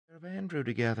of Andrew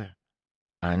together.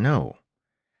 I know.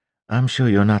 I'm sure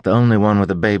you're not the only one with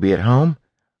a baby at home.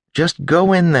 Just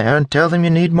go in there and tell them you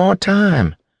need more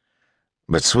time.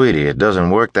 But, sweetie, it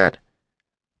doesn't work that...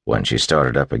 When she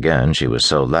started up again, she was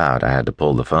so loud I had to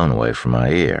pull the phone away from my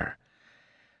ear.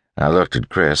 I looked at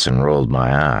Chris and rolled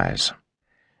my eyes.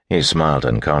 He smiled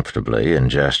uncomfortably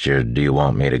and gestured, "Do you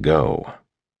want me to go?"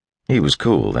 He was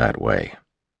cool that way.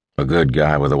 A good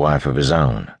guy with a wife of his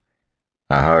own.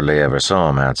 I hardly ever saw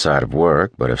him outside of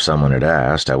work, but if someone had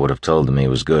asked, I would have told them he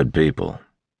was good people.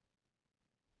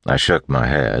 I shook my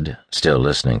head, still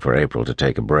listening for April to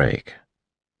take a break.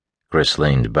 Chris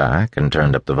leaned back and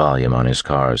turned up the volume on his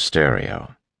car's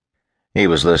stereo. He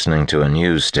was listening to a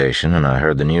news station, and I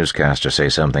heard the newscaster say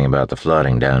something about the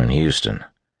flooding down in Houston.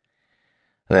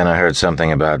 Then I heard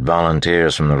something about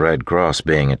volunteers from the Red Cross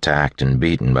being attacked and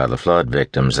beaten by the flood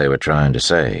victims they were trying to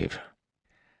save.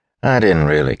 I didn't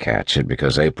really catch it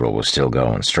because April was still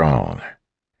going strong.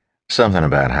 Something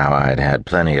about how I had had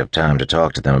plenty of time to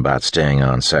talk to them about staying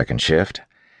on second shift,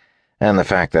 and the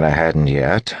fact that I hadn't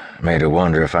yet made her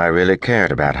wonder if I really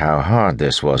cared about how hard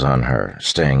this was on her,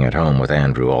 staying at home with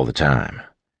Andrew all the time.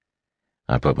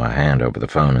 I put my hand over the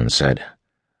phone and said,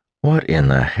 "What in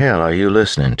the hell are you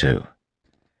listening to?"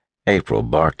 April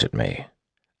barked at me.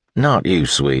 "Not you,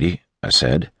 sweetie," I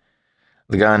said.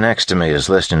 "The guy next to me is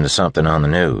listening to something on the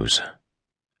news."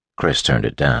 Chris turned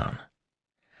it down.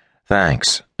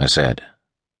 "Thanks," I said.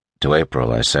 To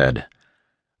April, I said,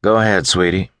 "Go ahead,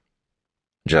 sweetie."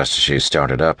 Just as she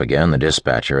started up again, the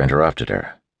dispatcher interrupted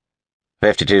her.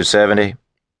 5270?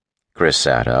 Chris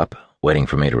sat up, waiting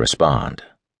for me to respond.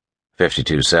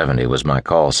 5270 was my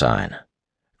call sign.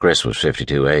 Chris was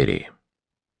 5280.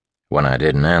 When I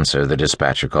didn't answer, the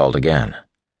dispatcher called again.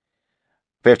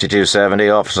 5270,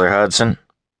 Officer Hudson?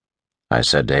 I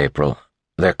said to April,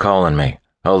 "They're calling me.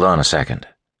 Hold on a second."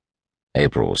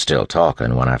 April was still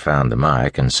talking when I found the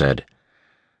mic and said,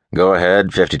 "Go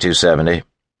ahead, 5270.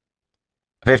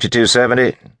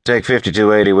 5270, take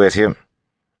 5280 with you.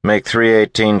 Make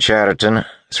 318 Chatterton,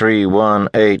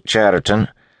 318 Chatterton,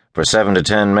 for 7 to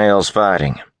 10 males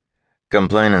fighting.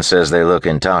 Complainant says they look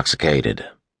intoxicated."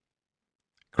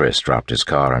 Chris dropped his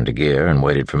car into gear and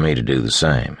waited for me to do the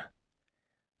same.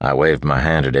 I waved my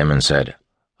hand at him and said,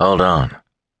 "Hold on."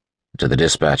 To the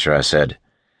dispatcher I said,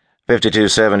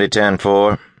 5270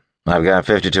 10-4, I've got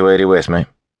 5280 with me.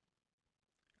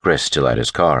 Chris still had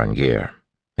his car in gear.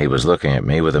 He was looking at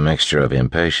me with a mixture of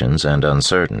impatience and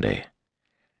uncertainty.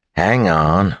 "Hang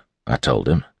on," I told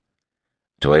him.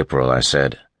 To April I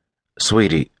said,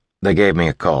 "Sweetie, they gave me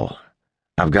a call.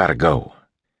 I've got to go."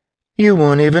 "You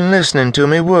weren't even listening to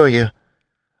me, were you?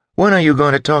 When are you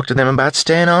going to talk to them about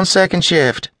staying on second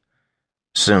shift?"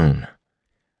 "Soon."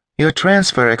 "Your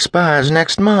transfer expires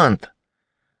next month."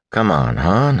 "Come on,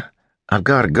 hon. I've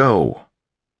got to go."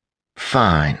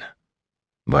 "Fine."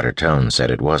 But her tone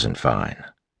said it wasn't fine.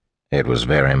 It was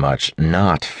very much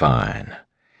not fine,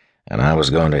 and I was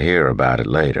going to hear about it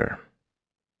later.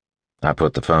 I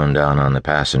put the phone down on the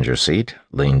passenger seat,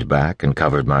 leaned back, and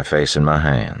covered my face in my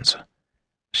hands.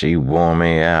 She wore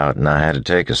me out, and I had to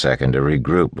take a second to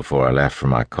regroup before I left for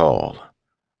my call.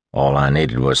 All I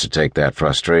needed was to take that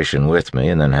frustration with me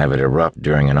and then have it erupt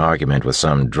during an argument with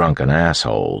some drunken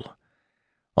asshole.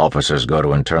 Officers go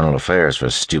to internal affairs for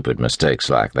stupid mistakes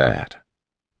like that.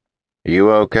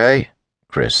 "You okay?"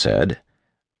 Chris said,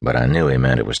 but I knew he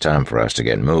meant it was time for us to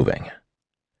get moving.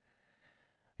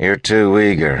 "You're too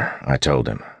eager," I told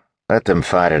him. "Let them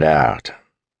fight it out.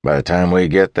 By the time we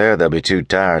get there, they'll be too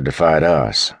tired to fight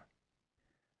us."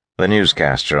 The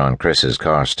newscaster on Chris's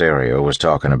car stereo was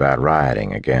talking about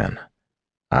rioting again.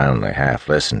 I only half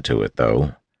listened to it,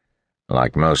 though.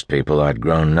 Like most people, I'd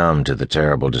grown numb to the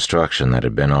terrible destruction that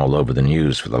had been all over the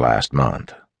news for the last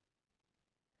month.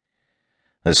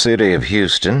 The city of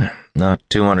Houston, not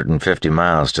 250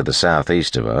 miles to the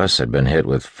southeast of us, had been hit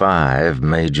with 5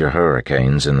 major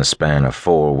hurricanes in the span of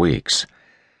 4 weeks,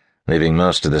 leaving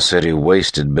most of the city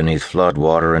wasted beneath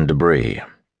floodwater and debris.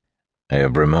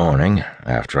 Every morning,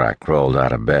 after I crawled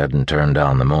out of bed and turned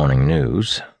on the morning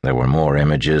news, there were more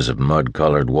images of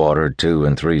mud-colored water 2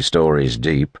 and 3 stories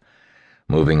deep,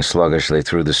 moving sluggishly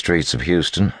through the streets of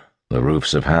Houston, the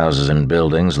roofs of houses and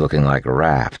buildings looking like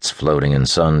rafts floating in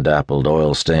sun-dappled,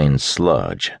 oil-stained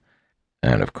sludge.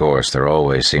 And of course there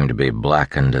always seemed to be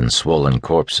blackened and swollen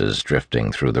corpses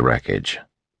drifting through the wreckage.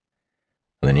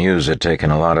 The news had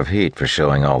taken a lot of heat for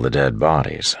showing all the dead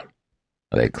bodies.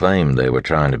 They claimed they were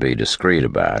trying to be discreet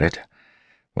about it,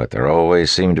 but there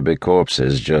always seemed to be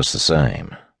corpses just the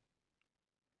same.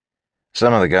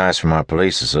 Some of the guys from our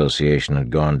police association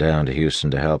had gone down to Houston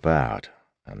to help out,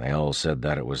 and they all said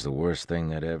that it was the worst thing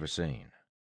they'd ever seen.